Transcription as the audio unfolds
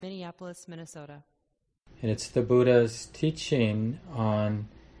Minneapolis, Minnesota. And it's the Buddha's teaching on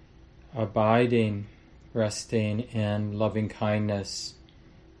abiding, resting in loving kindness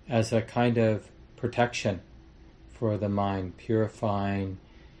as a kind of protection for the mind, purifying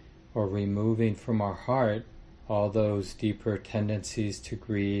or removing from our heart all those deeper tendencies to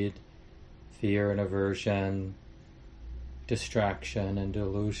greed, fear and aversion, distraction and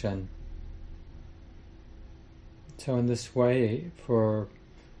delusion. So in this way, for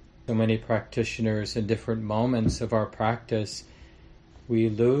so many practitioners in different moments of our practice, we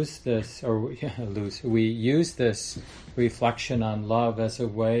use this reflection on love as a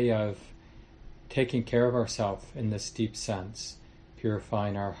way of taking care of ourselves in this deep sense,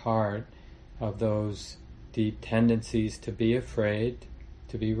 purifying our heart of those deep tendencies to be afraid,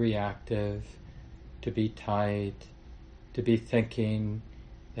 to be reactive, to be tight, to be thinking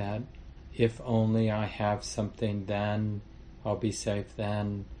that if only I have something, then I'll be safe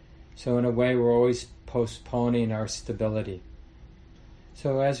then. So in a way, we're always postponing our stability.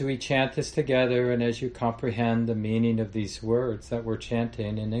 So as we chant this together, and as you comprehend the meaning of these words that we're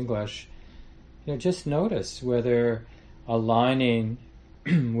chanting in English, just notice whether aligning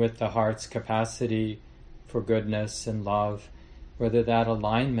with the heart's capacity for goodness and love, whether that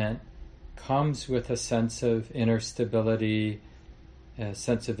alignment comes with a sense of inner stability, a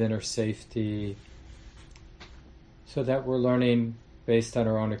sense of inner safety, so that we're learning based on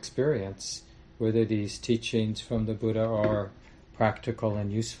our own experience whether these teachings from the Buddha are practical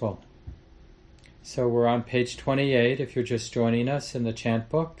and useful. So we're on page 28, if you're just joining us in the chant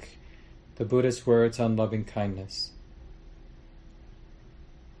book, the Buddha's words on loving kindness.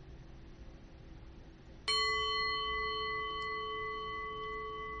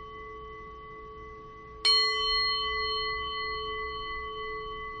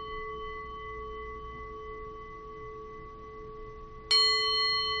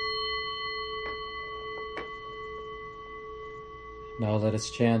 Now let us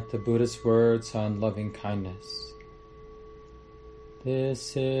chant the Buddha's words on loving kindness.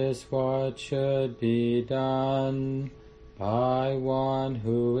 This is what should be done by one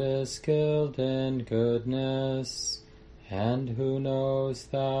who is skilled in goodness and who knows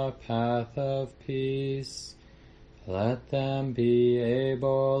the path of peace. Let them be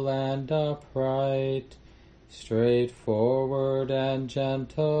able and upright, straightforward and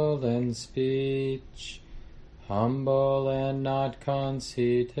gentle in speech, humble and not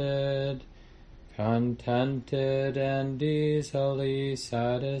conceited, contented and easily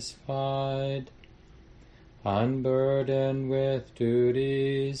satisfied, unburdened with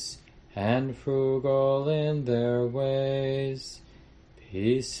duties, and frugal in their ways,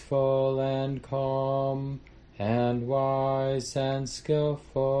 peaceful and calm, and wise and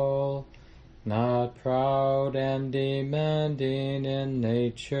skillful, not proud and demanding in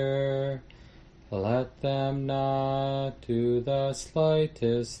nature. Let them not do the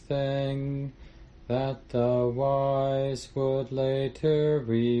slightest thing that the wise would later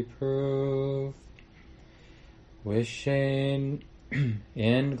reprove. Wishing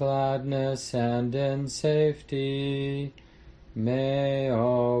in gladness and in safety, may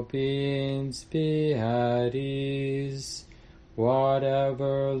all beings be at ease,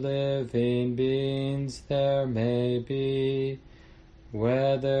 whatever living beings there may be,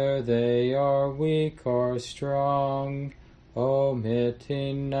 whether they are weak or strong,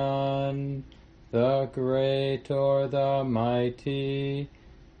 omitting none, the great or the mighty,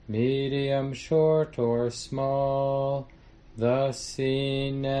 medium, short, or small, the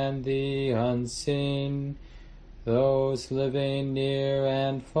seen and the unseen, those living near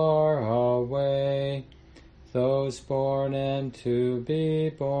and far away, those born and to be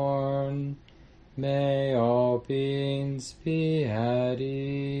born. May all beings be at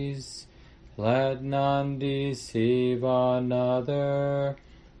ease. Let none deceive another,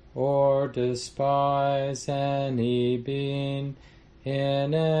 or despise any being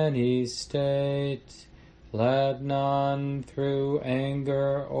in any state. Let none through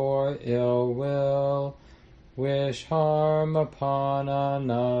anger or ill will wish harm upon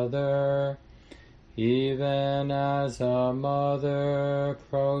another, even as a mother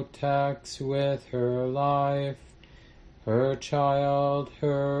protects with her life her child,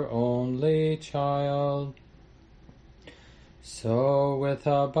 her only child. So with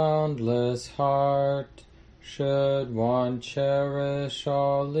a boundless heart should one cherish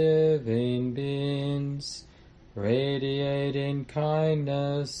all living beings, radiating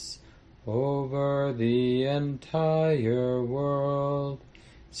kindness over the entire world,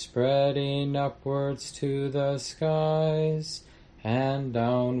 spreading upwards to the skies and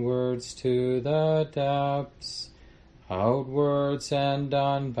downwards to the depths, outwards and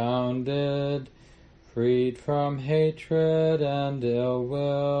unbounded, freed from hatred and ill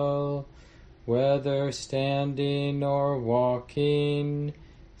will, whether standing or walking,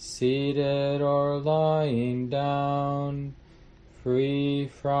 seated or lying down, free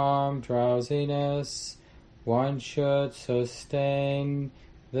from drowsiness, one should sustain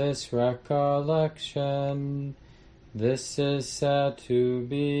this recollection. This is said to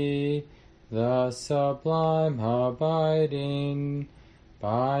be the sublime abiding,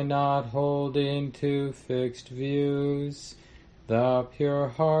 by not holding to fixed views, the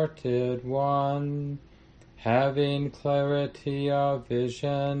pure-hearted one, having clarity of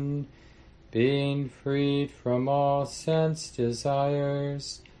vision, being freed from all sense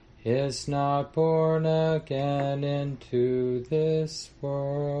desires, is not born again into this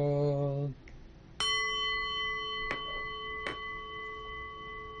world.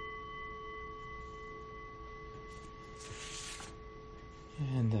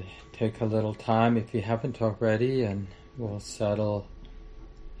 And take a little time, if you haven't already, and we'll settle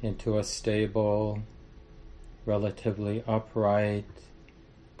into a stable, relatively upright,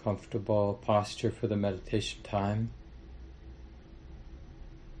 comfortable posture for the meditation time.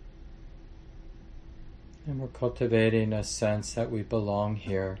 And we're cultivating a sense that we belong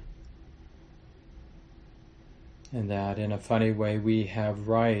here, and that in a funny way we have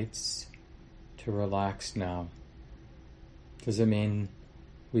rights to relax now. Doesn't mean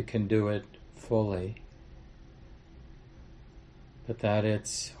we can do it fully, but that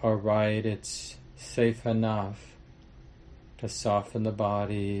it's our right, it's safe enough to soften the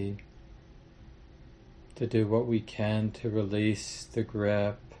body, to do what we can to release the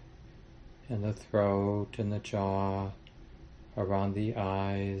grip in the throat and the jaw, around the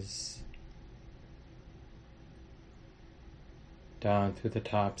eyes, down through the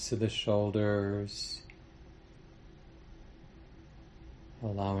tops of the shoulders,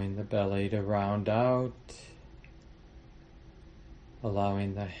 allowing the belly to round out,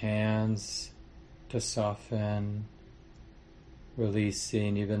 allowing the hands to soften,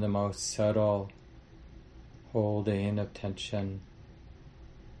 releasing even the most subtle holding of tension,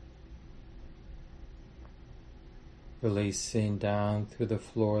 releasing down through the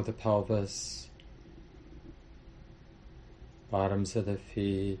floor of the pelvis, bottoms of the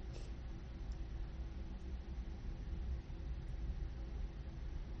feet,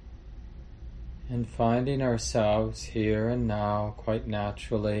 and finding ourselves here and now quite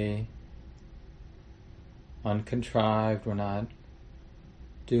naturally, uncontrived. We're not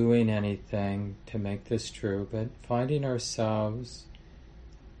doing anything to make this true, but finding ourselves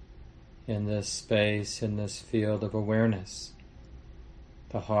in this space, in this field of awareness.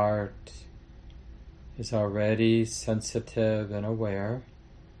 The heart is already sensitive and aware,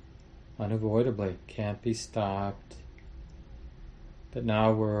 unavoidably, can't be stopped. But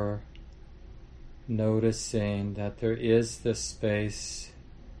now we're noticing that there is this space,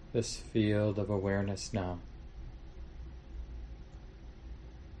 this field of awareness now.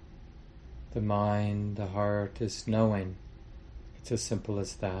 The mind, the heart is knowing. It's as simple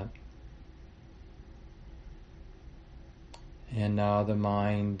as that. And now the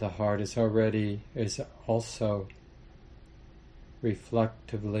mind, the heart is also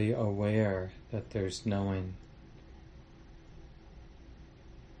reflectively aware that there's knowing.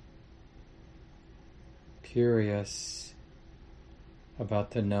 Curious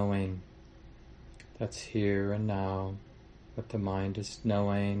about the knowing that's here and now, what the mind is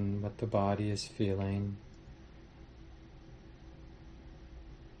knowing, what the body is feeling.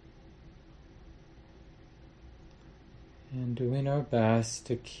 And doing our best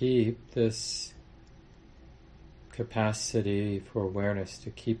to keep this capacity for awareness, to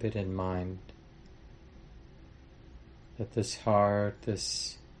keep it in mind. That this heart,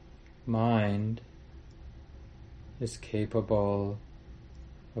 this mind is capable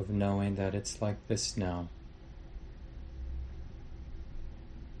of knowing that it's like this now.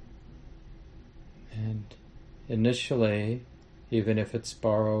 And initially, even if it's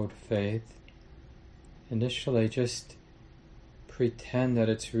borrowed faith, initially just pretend that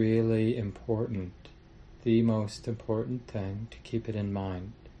it's really important, the most important thing, to keep it in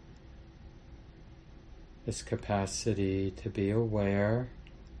mind. This capacity to be aware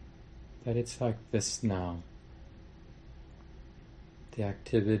that it's like this now. The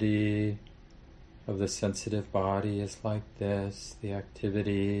activity of the sensitive body is like this. The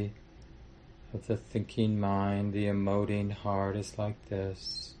activity of the thinking mind, the emoting heart is like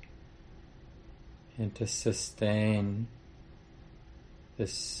this. And to sustain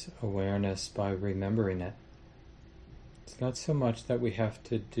this awareness by remembering it. It's not so much that we have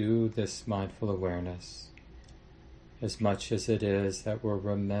to do this mindful awareness. as much as it is that we're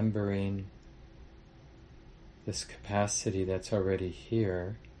remembering this capacity that's already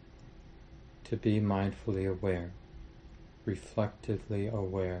here to be mindfully aware, reflectively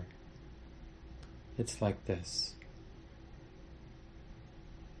aware. It's like this.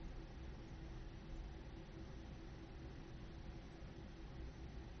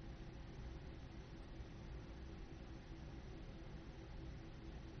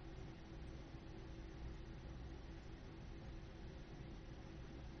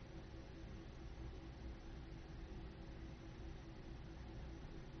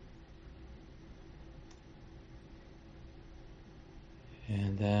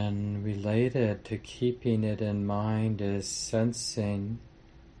 And then related to keeping it in mind is sensing,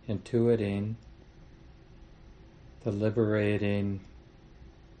 intuiting the liberating,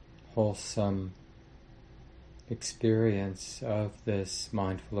 wholesome experience of this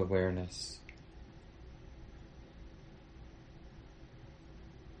mindful awareness.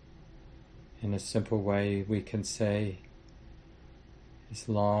 In a simple way, we can say, as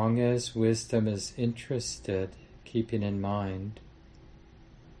long as wisdom is interested, keeping in mind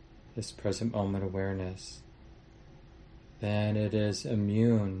this present moment awareness, then it is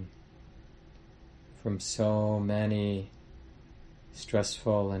immune from so many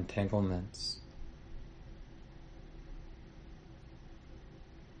stressful entanglements.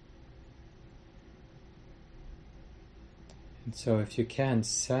 And so if you can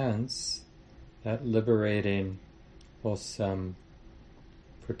sense that liberating, wholesome,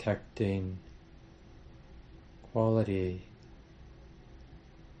 protecting quality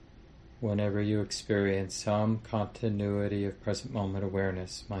whenever you experience some continuity of present moment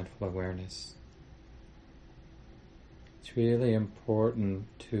awareness, mindful awareness. It's really important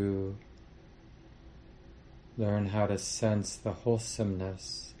to learn how to sense the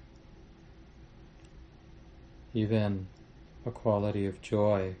wholesomeness, even a quality of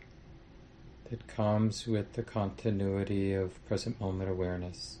joy that comes with the continuity of present moment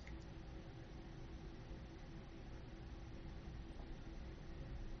awareness.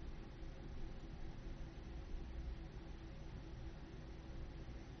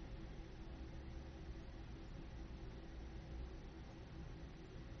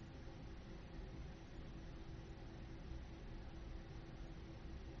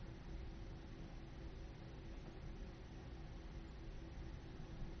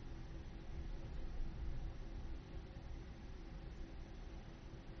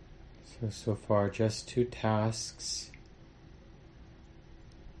 So far just 2 tasks,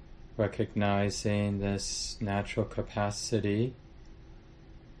 recognizing this natural capacity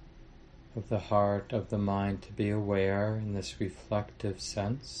of the heart, of the mind to be aware in this reflective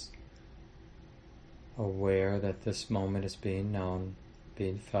sense, aware that this moment is being known,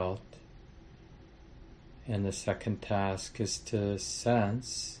 being felt. And the second task is to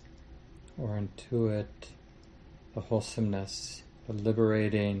sense or intuit the wholesomeness, the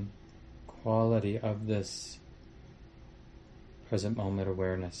liberating quality of this present moment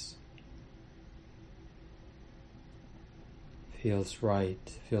awareness. Feels right,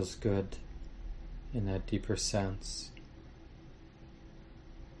 feels good in that deeper sense.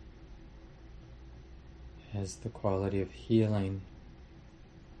 Has the quality of healing.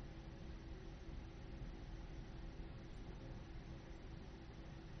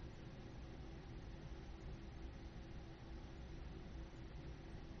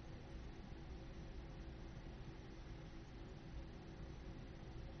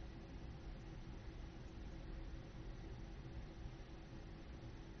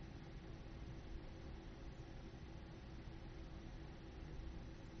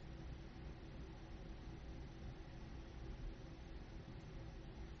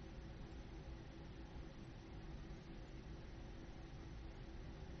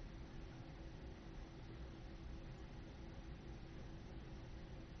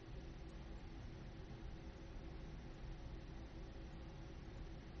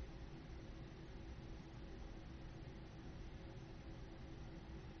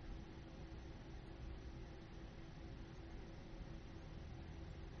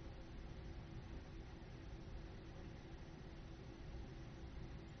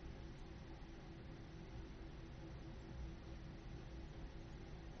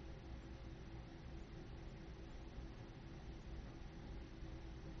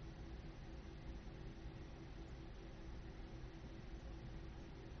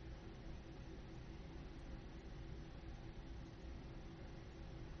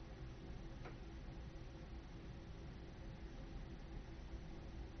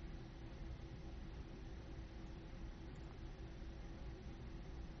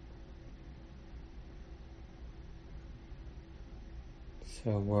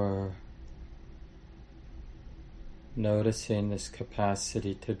 So we're noticing this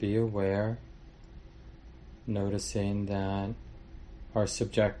capacity to be aware, noticing that our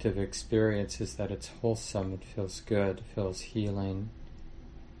subjective experience is that it's wholesome, it feels good, it feels healing.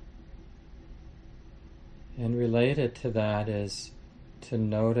 And related to that is to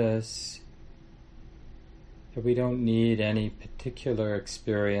notice that we don't need any particular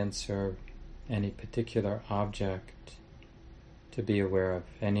experience or any particular object to be aware of.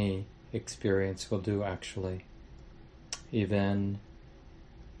 Any experience will do, actually. Even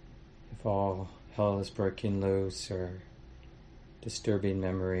if all hell is breaking loose, or disturbing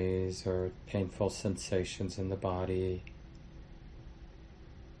memories or painful sensations in the body,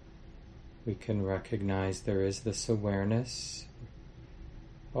 we can recognize there is this awareness.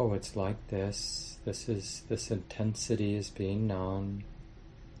 Oh, it's like this. This intensity is being known.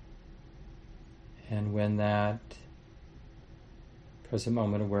 And when that present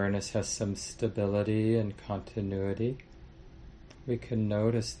moment awareness has some stability and continuity, we can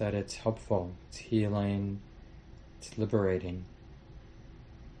notice that it's helpful, it's healing, it's liberating.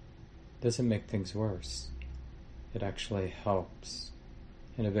 It doesn't make things worse. It actually helps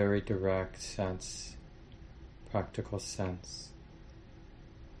in a very direct sense, practical sense.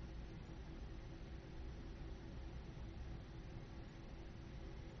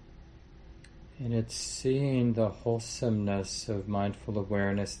 And it's seeing the wholesomeness of mindful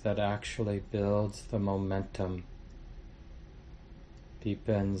awareness that actually builds the momentum,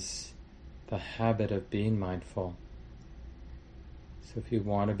 deepens the habit of being mindful. So if you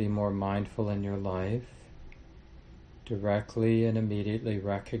want to be more mindful in your life, directly and immediately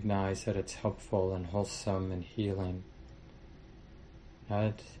recognize that it's helpful and wholesome and healing.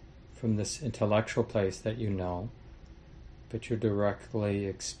 Not from this intellectual place that you know, but you're directly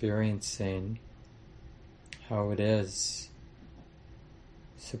experiencing how it is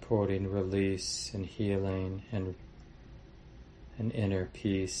supporting release and healing and an inner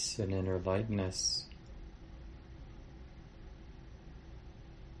peace and inner lightness.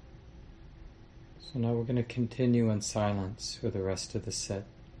 So now we're going to continue in silence for the rest of the sit.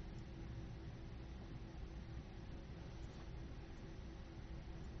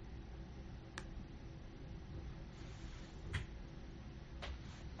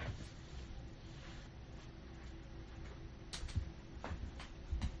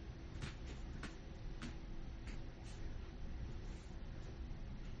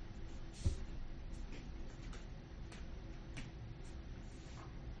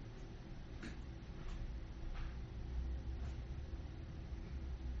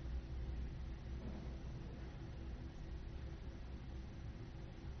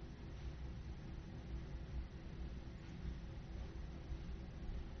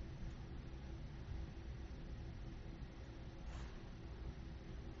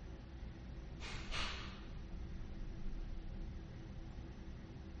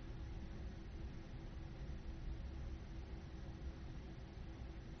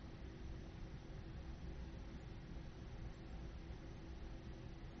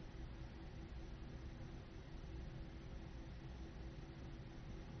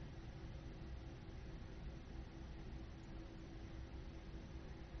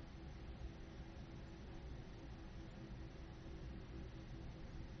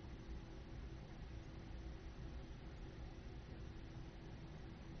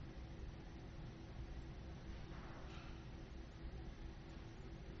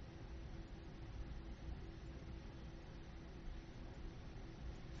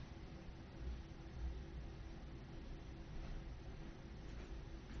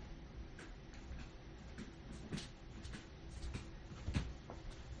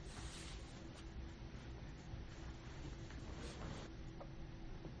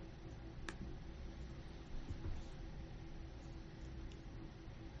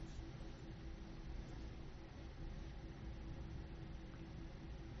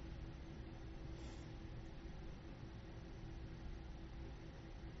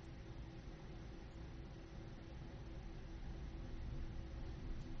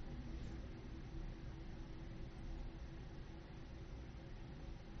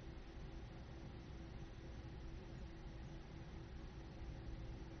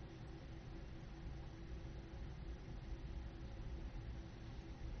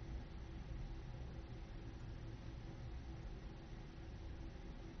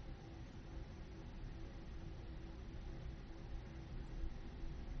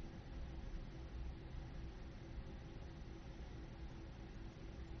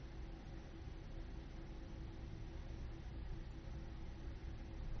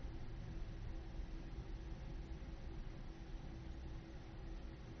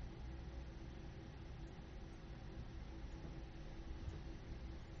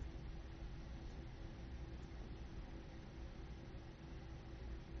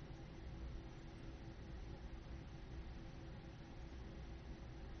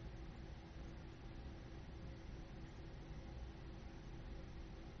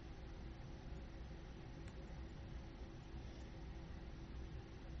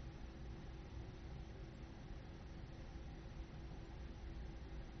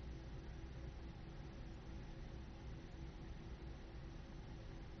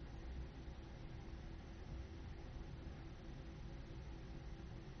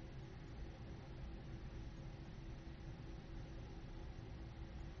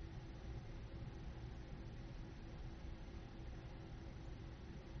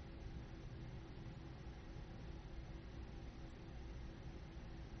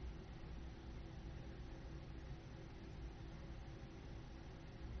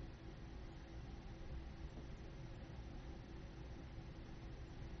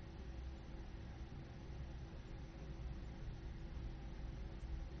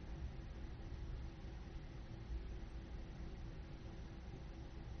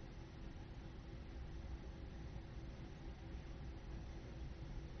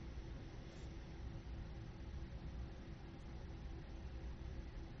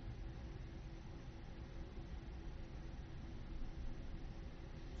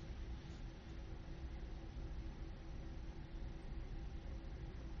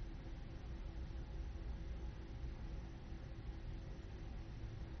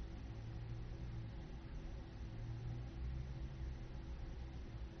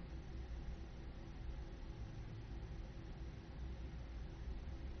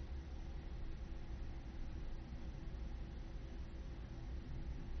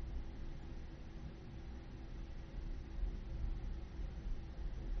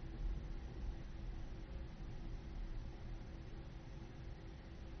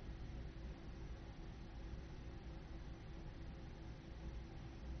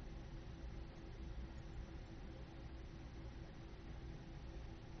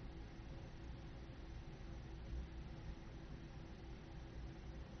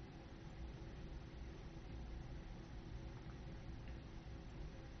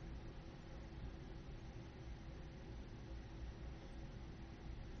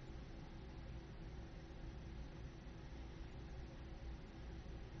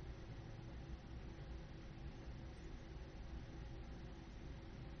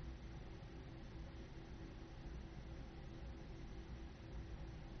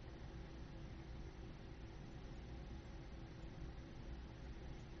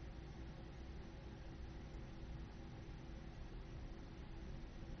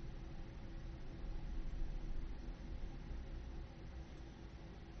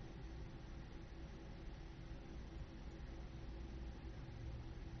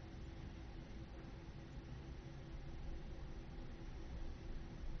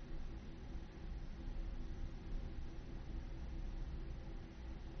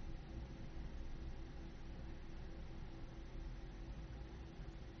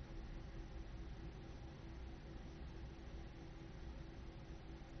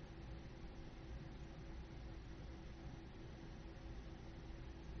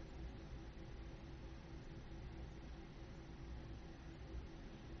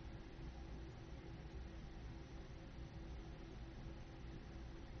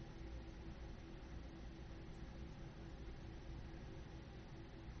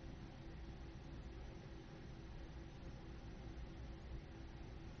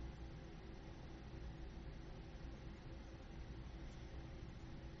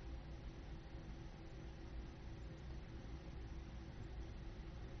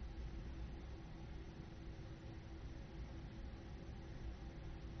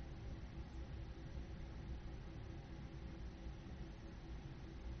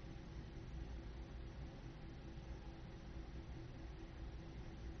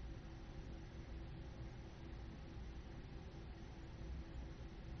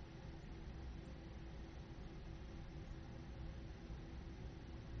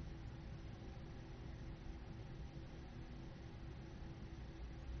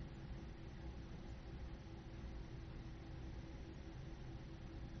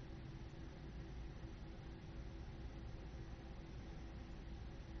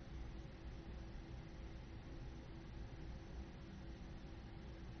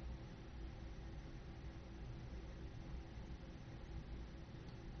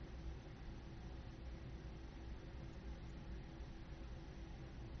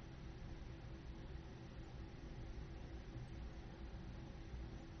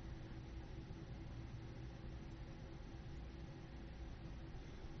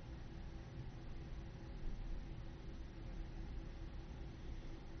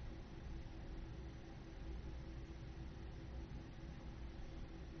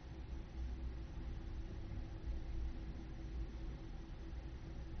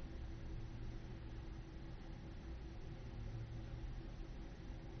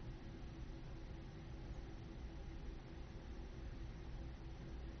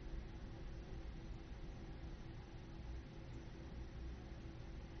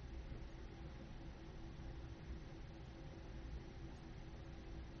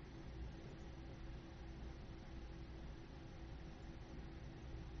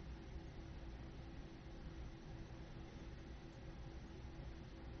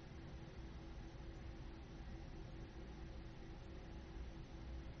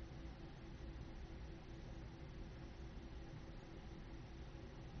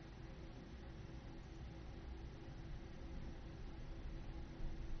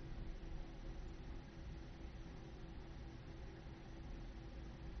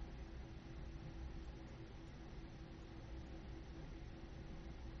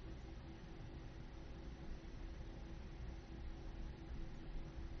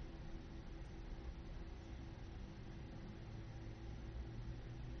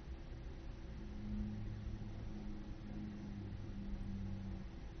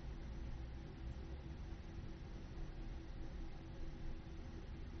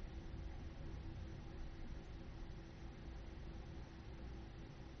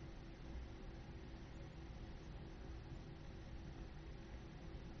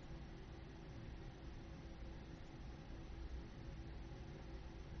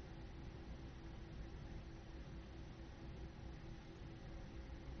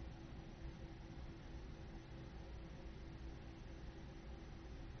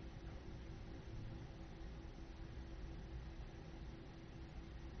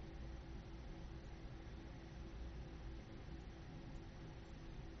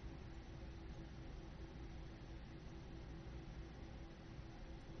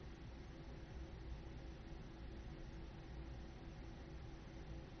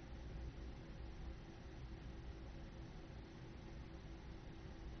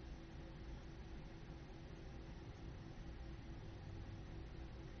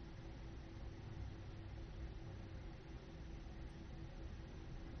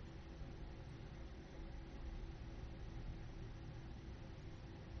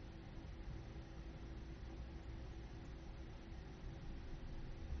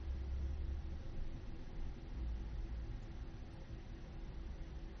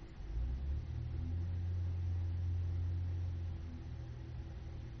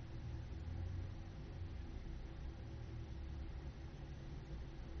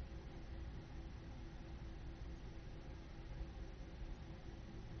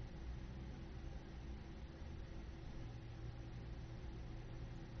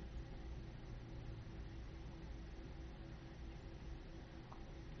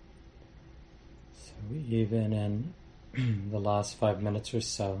 So even in the last 5 minutes or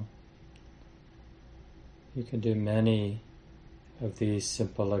so, you can do many of these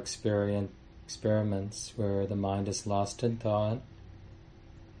simple experiments where the mind is lost in thought,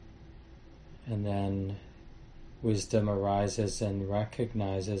 and then wisdom arises and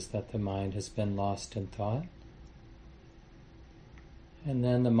recognizes that the mind has been lost in thought. And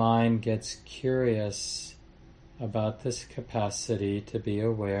then the mind gets curious about this capacity to be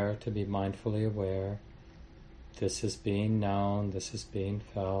aware, to be mindfully aware. This is being known, this is being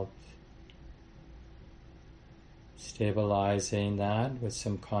felt. Stabilizing that with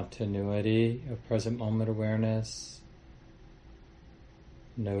some continuity of present moment awareness.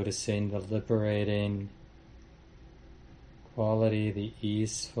 Noticing the liberating quality, the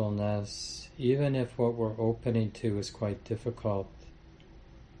easefulness, even if what we're opening to is quite difficult.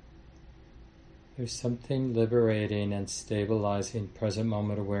 There's something liberating and stabilizing present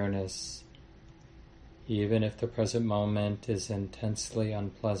moment awareness, even if the present moment is intensely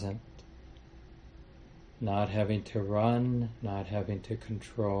unpleasant. Not having to run, not having to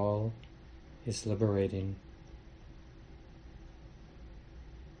control is liberating.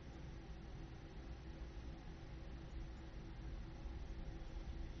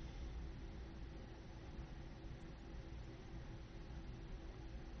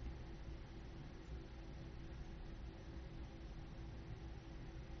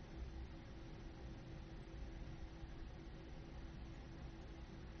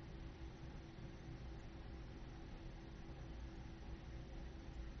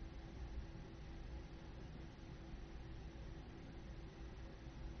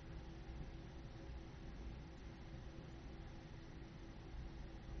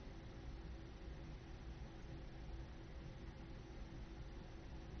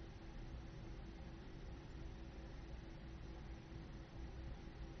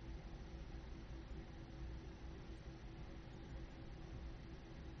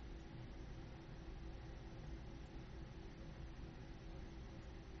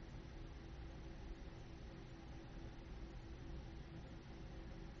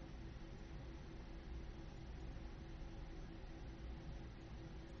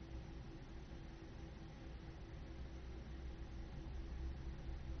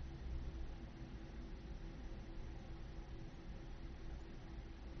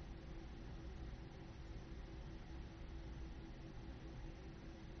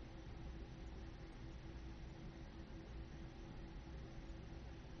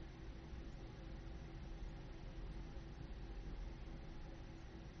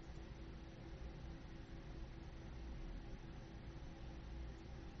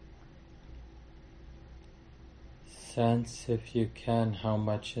 Sense, if you can, how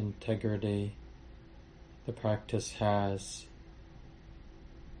much integrity the practice has.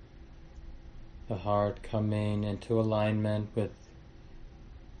 The heart coming into alignment with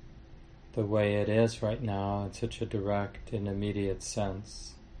the way it is right now in such a direct and immediate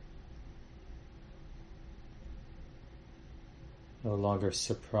sense. No longer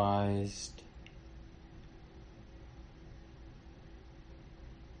surprised.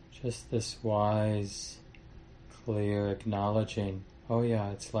 Just this wise, clear acknowledging, oh yeah,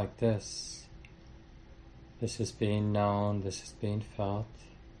 it's like this. This is being known, this is being felt.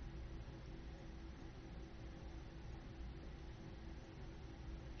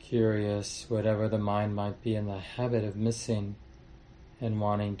 Curious, whatever the mind might be in the habit of missing and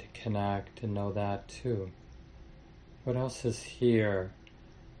wanting to connect and know that too. What else is here?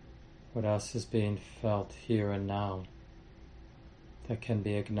 What else is being felt here and now that can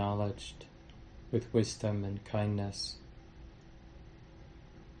be acknowledged with wisdom and kindness?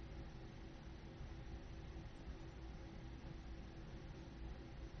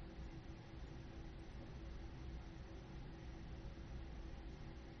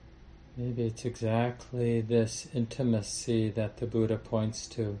 Maybe it's exactly this intimacy that the Buddha points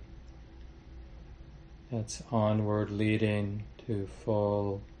to, that's onward leading to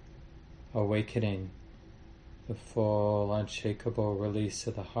full awakening, the full unshakable release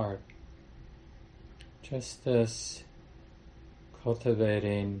of the heart. Just this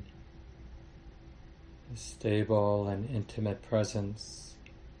cultivating a stable and intimate presence.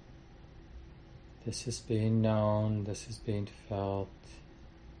 This is being known, this is being felt.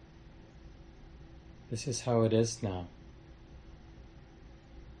 This is how it is now.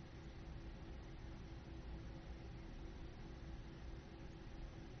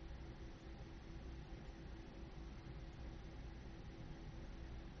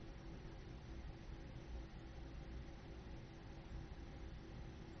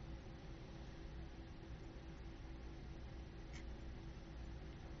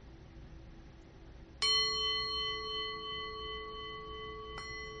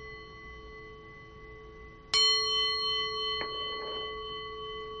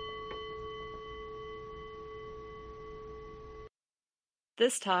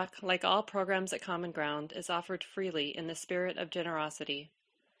 This talk, like all programs at Common Ground, is offered freely in the spirit of generosity.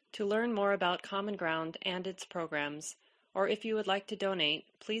 To learn more about Common Ground and its programs, or if you would like to donate,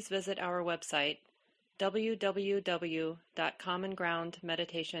 please visit our website,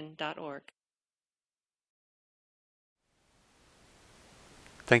 www.commongroundmeditation.org.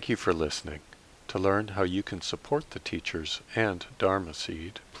 Thank you for listening. To learn how you can support the teachers and Dharma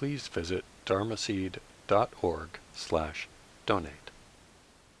Seed, please visit dharmaseed.org/donate.